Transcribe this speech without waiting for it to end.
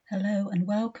Hello and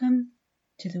welcome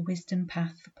to the Wisdom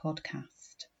Path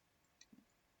podcast.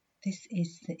 This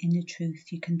is the inner truth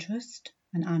you can trust,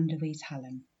 and I'm Louise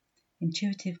Hallam,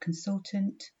 intuitive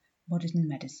consultant, modern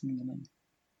medicine woman.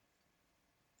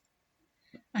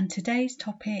 And today's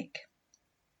topic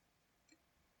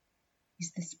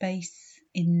is the space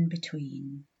in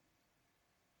between.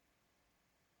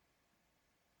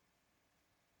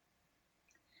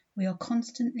 We are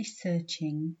constantly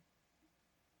searching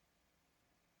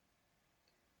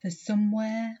for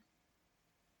somewhere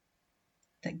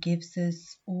that gives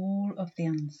us all of the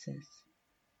answers.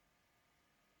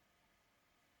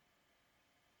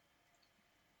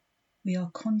 We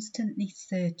are constantly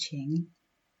searching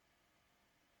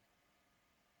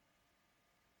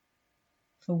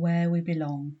for where we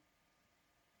belong.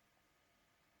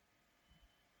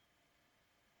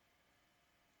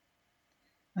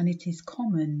 And it is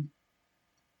common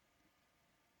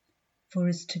for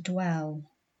us to dwell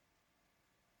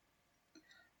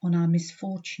on our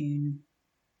misfortune,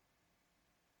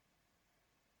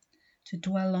 to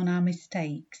dwell on our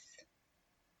mistakes,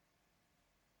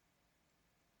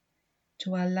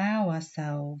 to allow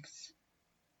ourselves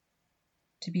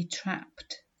to be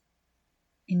trapped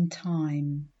in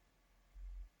time,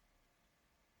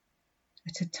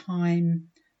 at a time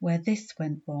where this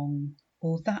went wrong,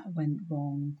 or that went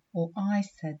wrong, or I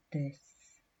said this,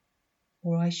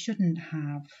 or I shouldn't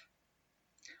have.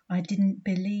 I didn't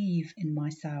believe in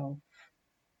myself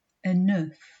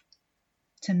enough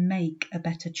to make a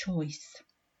better choice.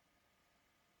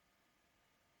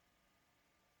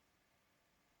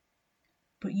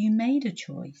 But you made a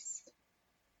choice,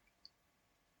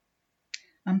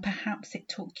 and perhaps it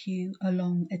took you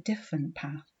along a different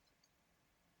path,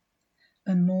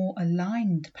 a more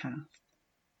aligned path,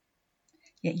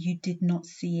 yet you did not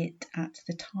see it at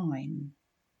the time.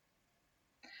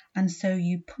 And so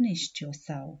you punished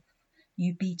yourself,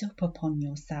 you beat up upon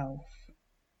yourself,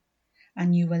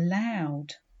 and you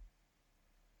allowed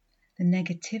the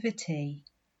negativity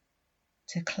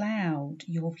to cloud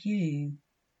your view,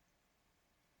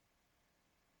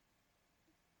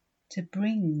 to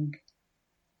bring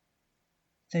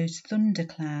those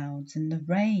thunderclouds and the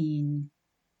rain,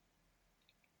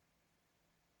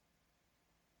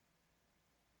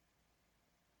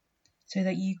 so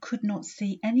that you could not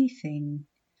see anything.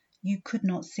 You could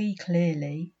not see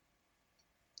clearly.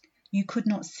 You could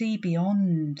not see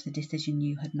beyond the decision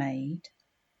you had made,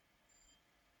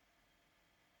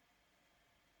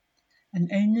 and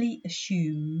only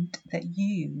assumed that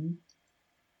you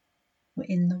were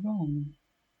in the wrong.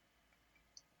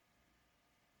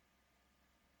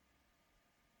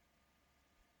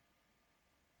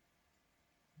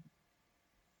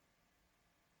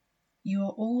 You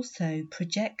are also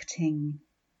projecting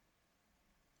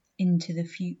into the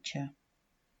future.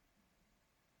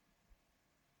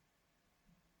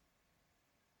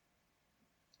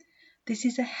 This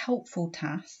is a helpful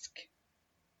task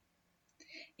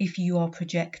if you are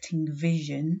projecting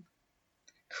vision,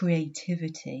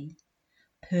 creativity,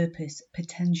 purpose,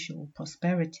 potential,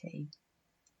 prosperity.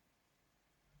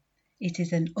 It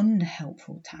is an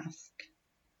unhelpful task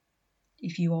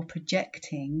if you are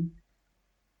projecting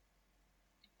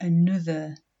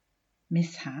another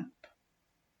mishap,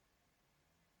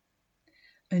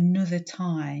 another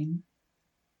time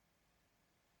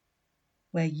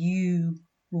where you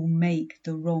will make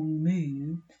the wrong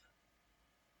move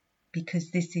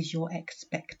because this is your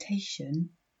expectation,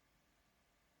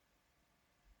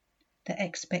 the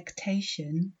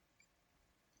expectation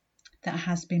that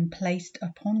has been placed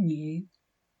upon you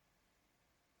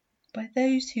by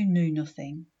those who knew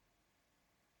nothing,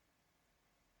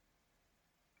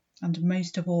 and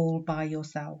most of all by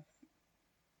yourself.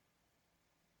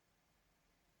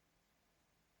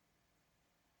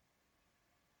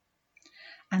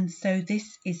 And so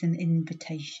this is an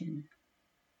invitation.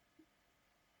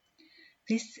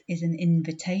 This is an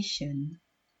invitation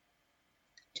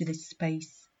to the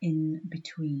space in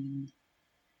between.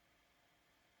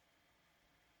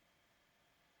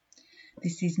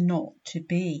 This is not to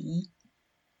be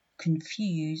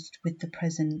confused with the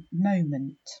present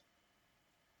moment.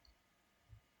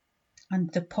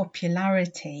 And the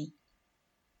popularity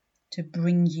to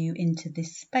bring you into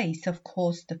this space, of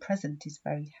course, the present is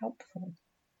very helpful.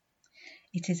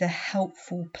 It is a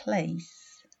helpful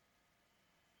place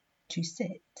to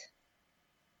sit.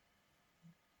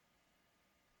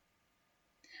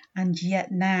 And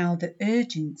yet now the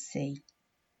urgency,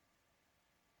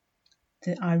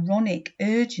 the ironic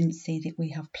urgency that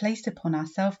we have placed upon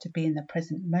ourselves to be in the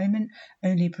present moment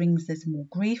only brings us more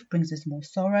grief, brings us more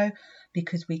sorrow,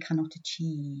 because we cannot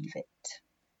achieve it.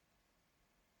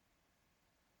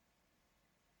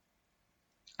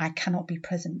 I cannot be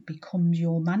present becomes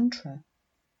your mantra.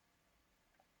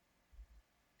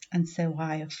 And so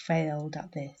I have failed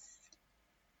at this.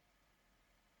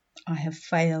 I have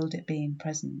failed at being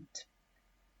present.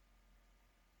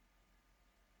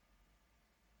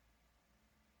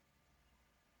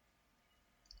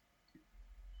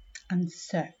 And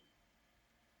so,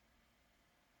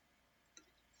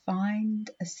 find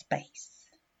a space.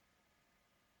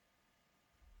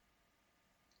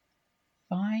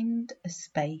 Find a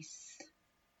space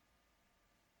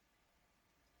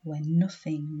where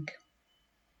nothing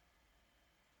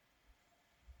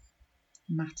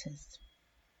matters.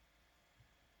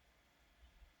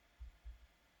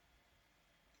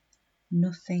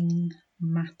 Nothing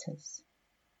matters.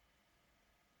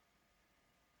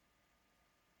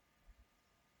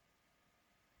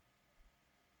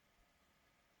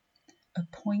 A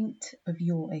point of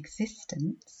your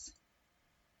existence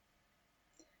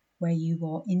where you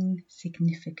are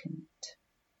insignificant.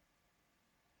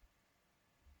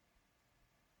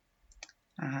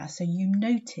 So you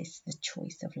notice the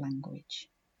choice of language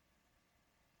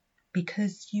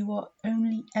because you are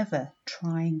only ever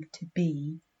trying to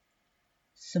be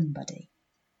somebody,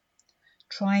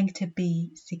 trying to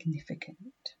be significant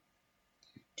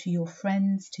to your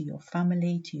friends, to your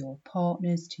family, to your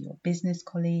partners, to your business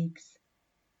colleagues,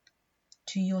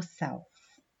 to yourself.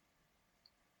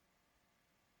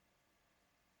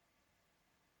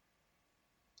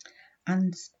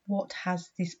 And what has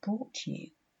this brought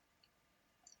you?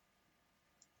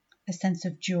 A sense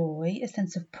of joy, a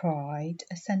sense of pride,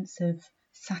 a sense of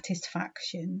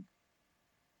satisfaction,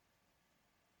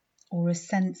 or a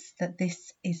sense that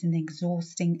this is an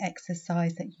exhausting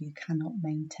exercise that you cannot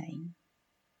maintain.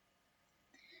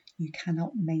 You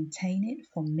cannot maintain it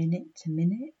from minute to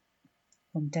minute,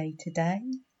 from day to day.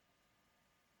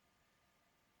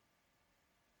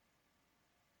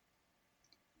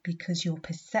 Because your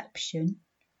perception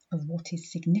of what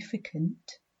is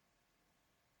significant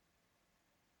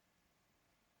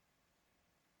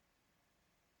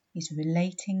is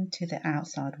relating to the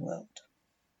outside world.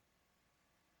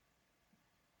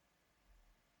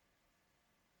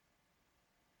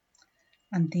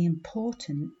 And the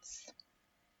importance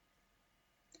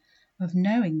of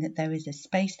knowing that there is a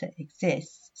space that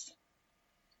exists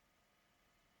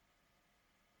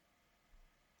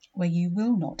where you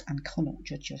will not and cannot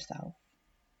judge yourself,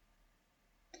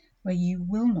 where you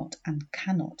will not and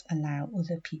cannot allow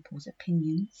other people's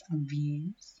opinions and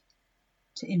views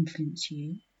to influence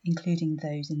you, including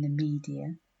those in the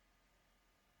media,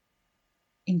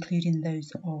 including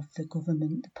those of the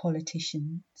government, the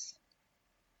politicians,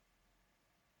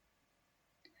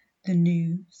 the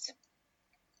news.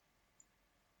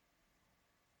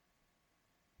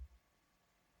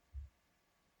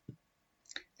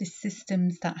 The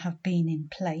systems that have been in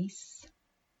place,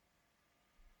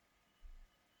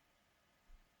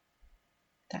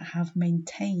 that have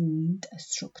maintained a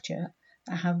structure,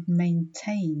 that have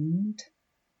maintained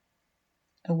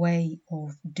a way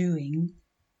of doing,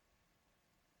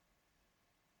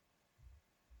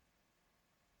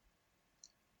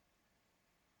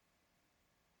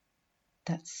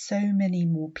 that so many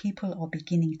more people are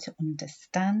beginning to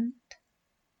understand,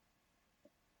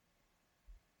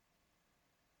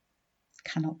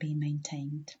 cannot be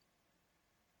maintained.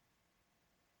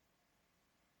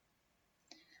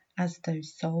 As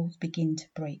those souls begin to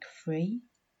break free,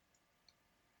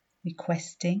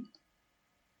 requesting,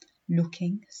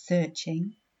 looking,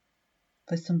 searching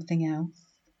for something else,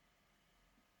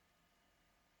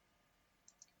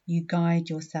 you guide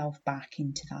yourself back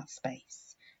into that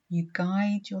space. You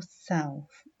guide yourself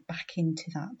back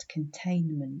into that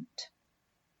containment.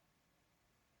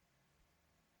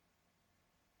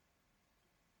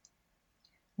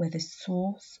 Where the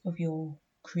source of your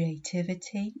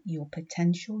creativity, your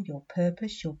potential, your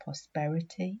purpose, your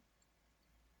prosperity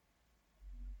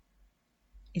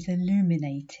is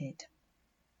illuminated.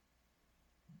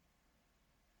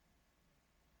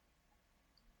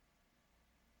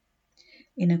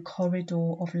 In a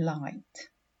corridor of light,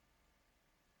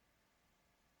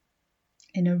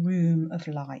 in a room of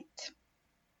light.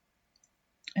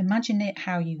 Imagine it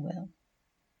how you will.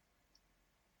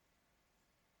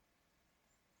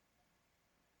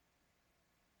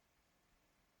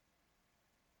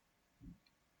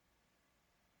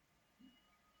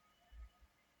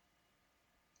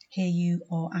 Here you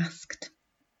are asked,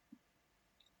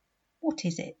 what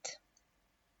is it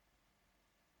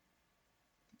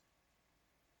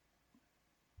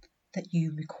that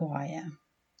you require?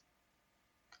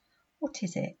 What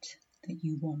is it that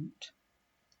you want?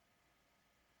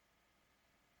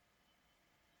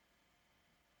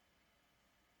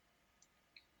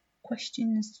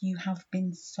 questions you have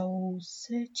been soul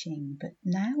searching, but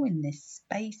now in this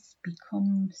space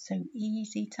become so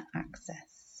easy to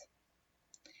access.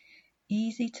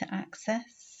 Easy to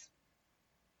access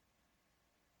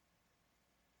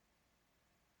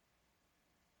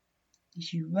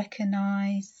as you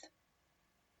recognize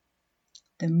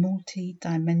the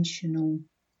multi-dimensional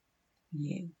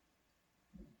you.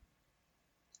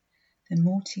 The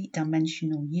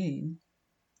multi-dimensional you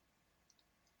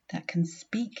that can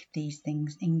speak these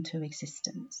things into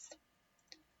existence,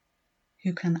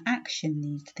 who can action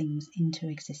these things into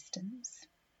existence.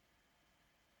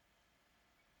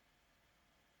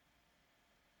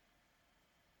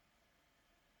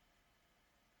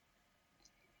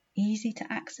 Easy to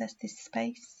access this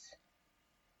space.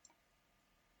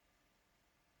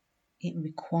 It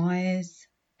requires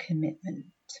commitment.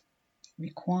 It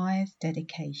requires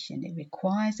dedication. It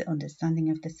requires an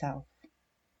understanding of the self.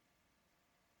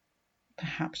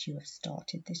 Perhaps you have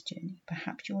started this journey.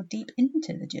 Perhaps you're deep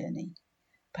into the journey.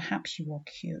 Perhaps you are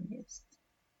curious.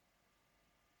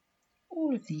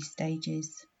 All of these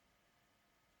stages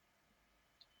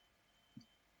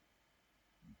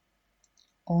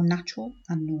are natural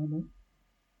and normal.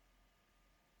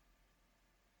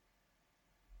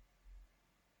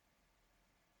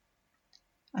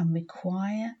 And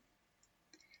require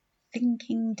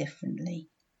thinking differently.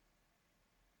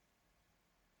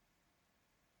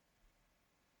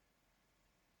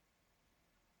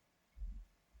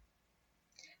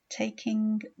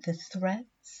 Taking the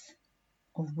threads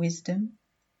of wisdom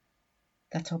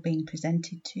that are being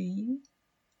presented to you,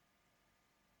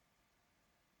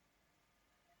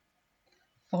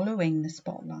 following the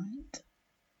spotlight,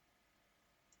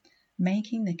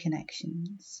 making the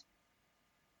connections,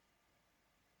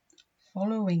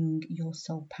 following your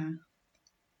soul path,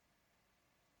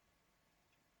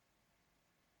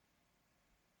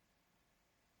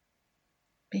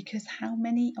 because how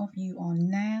many of you are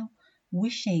now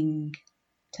wishing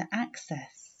to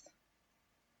access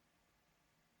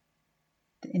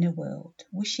the inner world,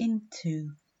 wishing to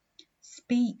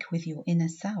speak with your inner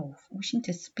self, wishing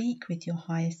to speak with your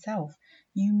higher self?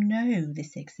 You know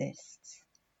this exists.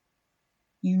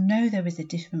 You know there is a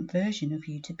different version of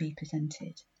you to be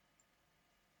presented.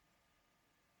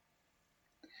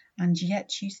 And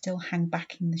yet you still hang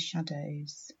back in the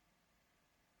shadows.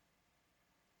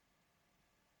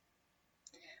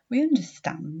 We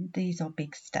understand these are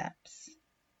big steps,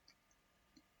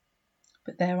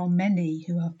 but there are many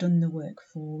who have done the work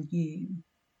for you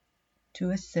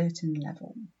to a certain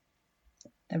level.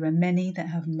 There are many that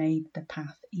have made the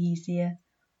path easier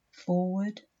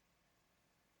forward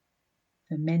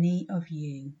for many of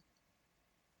you,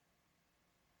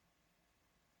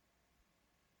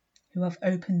 who have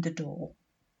opened the door,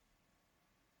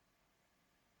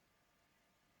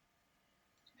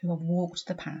 who have walked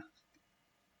the path,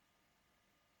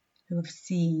 who have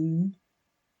seen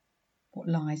what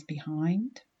lies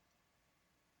behind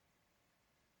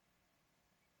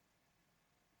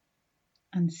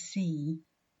and see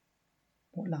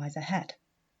what lies ahead.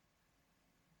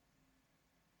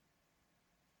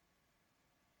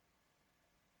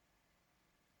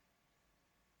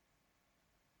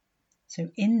 So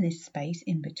in this space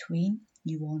in between,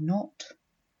 you are not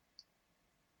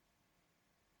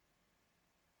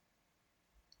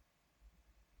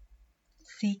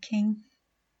seeking.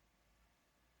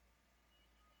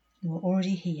 You are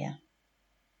already here.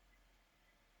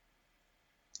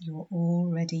 You are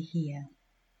already here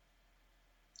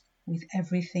with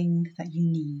everything that you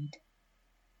need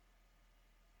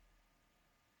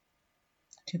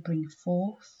to bring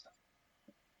forth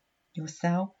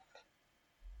yourself,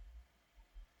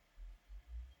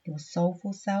 your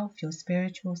soulful self, your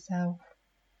spiritual self,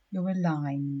 your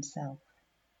aligned self.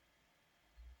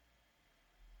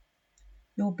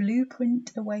 Your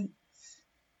blueprint awaits.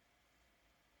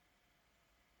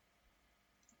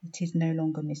 It is no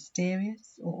longer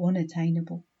mysterious or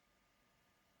unattainable.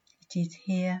 It is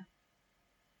here,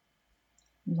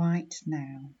 right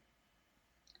now,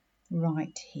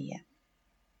 right here.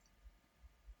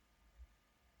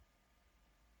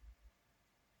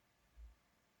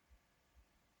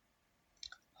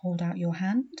 Hold out your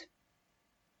hand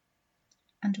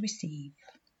and receive.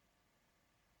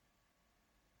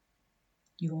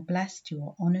 You are blessed, you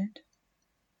are honoured,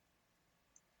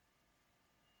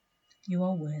 you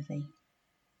are worthy.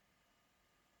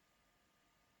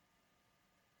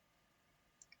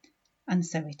 And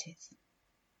so it is.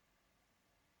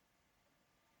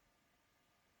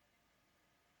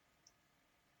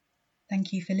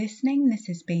 Thank you for listening. This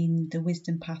has been the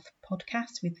Wisdom Path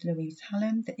podcast with Louise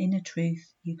Hallam, the inner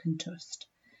truth you can trust.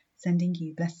 Sending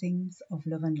you blessings of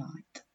love and light.